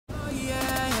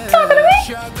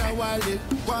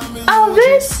Oh,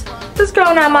 this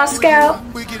going on my scalp.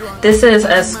 This is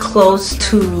as close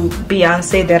to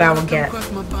Beyonce that I would get.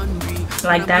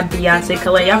 Like that Beyonce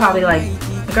color. Y'all probably like,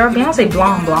 girl, Beyonce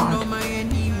blonde.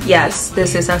 Yes,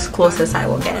 this is as close as I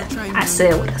will get. I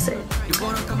said what I said.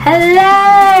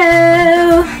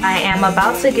 Hello! I am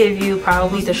about to give you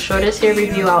probably the shortest hair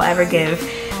review I'll ever give,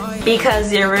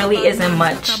 because there really isn't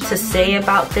much to say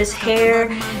about this hair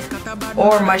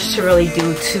or much to really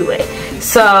do to it.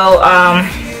 So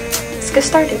let's get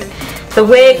started. The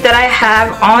wig that I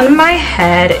have on my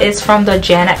head is from the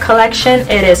Janet collection.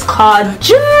 It is called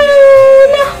June.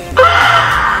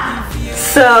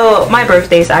 So my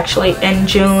birthday is actually in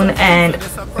June, and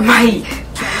my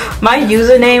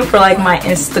username for like my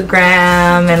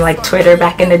Instagram and like Twitter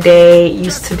back in the day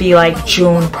used to be like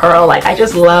June Pearl. Like I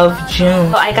just love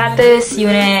June. So I got this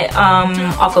unit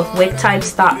off of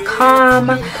wigtypes.com.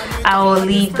 I will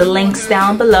leave the links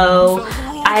down below.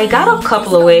 I got a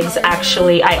couple of wigs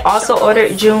actually. I also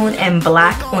ordered June in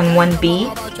black on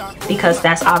 1B because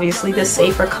that's obviously the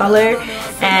safer color,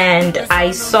 and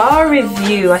I saw a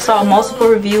review. I saw multiple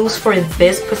reviews for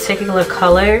this particular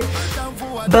color,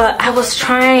 but I was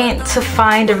trying to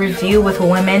find a review with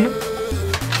women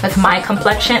with my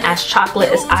complexion, as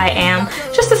chocolate as I am,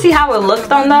 just to see how it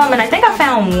looked on them, and I think I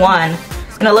found one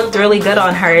and it looked really good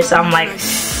on her, so I'm like,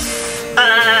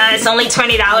 it's only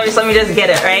 $20, let me just get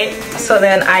it, right? So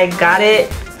then I got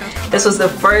it. This was the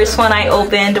first one I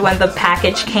opened when the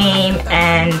package came,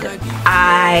 and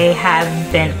I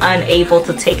have been unable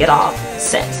to take it off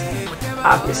since.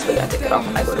 Obviously I take it off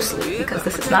when I go to sleep because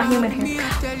this is not human hair,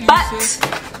 but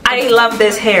I love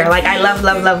this hair. Like I love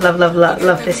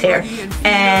this hair,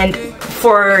 and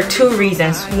for two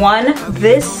reasons. One,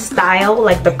 this style,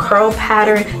 like the curl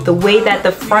pattern, the way that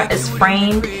the front is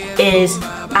framed is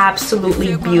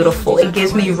absolutely beautiful. It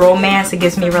gives me romance, it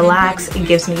gives me relax, it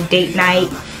gives me date night,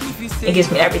 it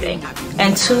gives me everything.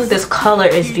 And two, this color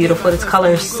is beautiful. This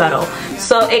color is subtle,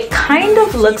 so it kind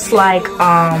of looks like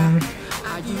I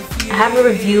have a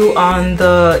review on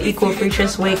the Equal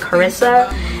Features wig Carissa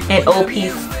and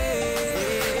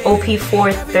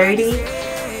OP430.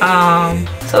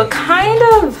 So it kind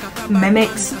of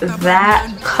mimics that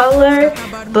color,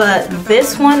 but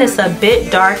this one is a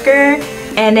bit darker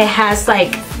and it has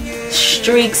like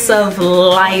streaks of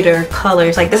lighter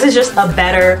colors. Like this is just a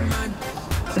better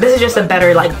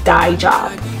like dye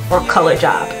job or color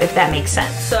job, if that makes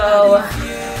sense. So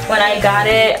when I got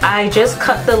it, I just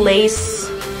cut the lace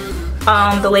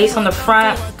on the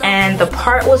front, and the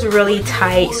part was really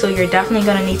tight, so you're definitely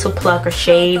gonna need to pluck or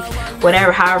shave,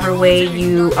 however way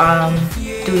you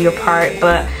do your part.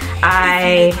 But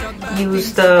I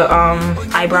used the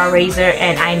eyebrow razor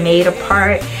and I made a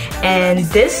part, and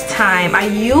this time I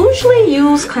usually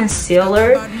use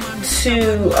concealer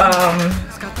to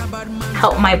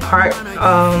help my part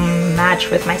match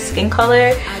with my skin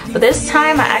color, but this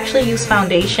time I actually use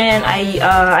foundation.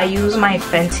 I use my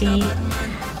Fenty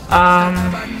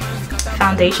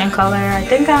foundation color. I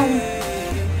think I'm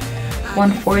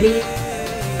 140.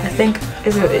 I think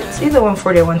it's either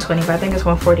 140 or 120, but I think it's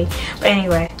 140. But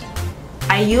anyway,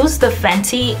 I use the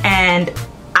Fenty, and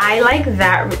I like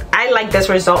this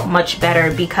result much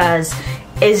better because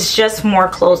it's just more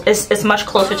close. It's much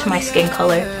closer to my skin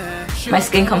color, my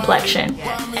skin complexion.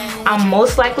 I'm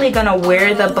most likely gonna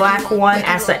wear the black one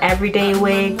as an everyday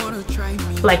wig,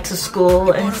 like to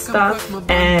school and stuff,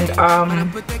 and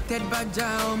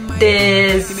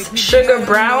this sugar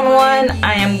brown one,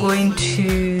 I am going to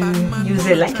use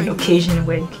it like an occasion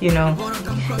wig, you know,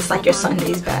 it's like your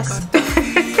Sunday's best.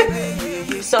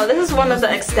 So this is one of the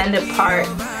extended part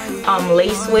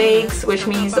lace wigs, which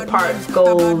means the part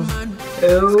goes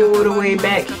all the way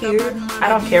back here. I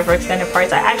don't care for extended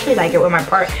parts. I actually like it when my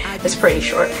part is pretty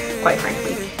short, quite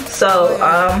frankly. So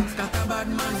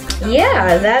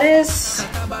yeah, that is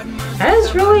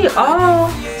really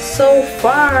all so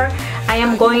far. I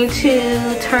am going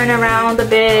to turn around a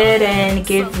bit and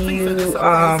give you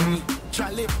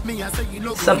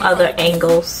some other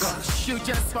angles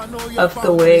of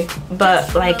the wig,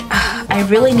 but like I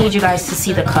really need you guys to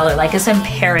see the color. Like it's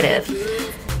imperative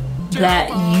that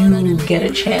you get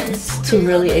a chance to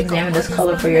really examine this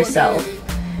color for yourself.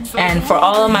 And for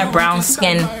all of my brown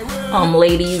skin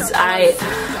ladies,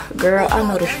 girl, I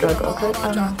know the struggle, okay?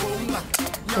 I know.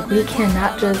 Like we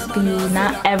cannot just be,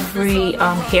 not every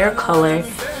hair color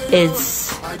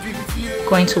is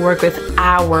going to work with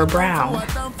our brown.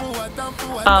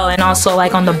 Oh, and also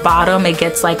like on the bottom it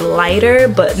gets like lighter,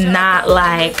 but not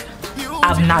like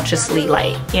obnoxiously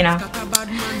light, you know?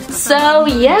 So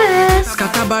yes.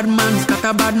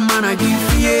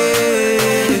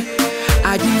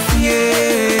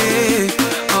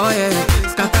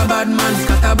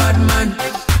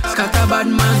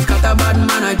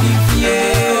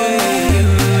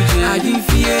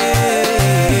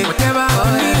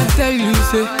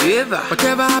 say,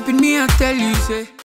 whatever happened, me I tell you, say.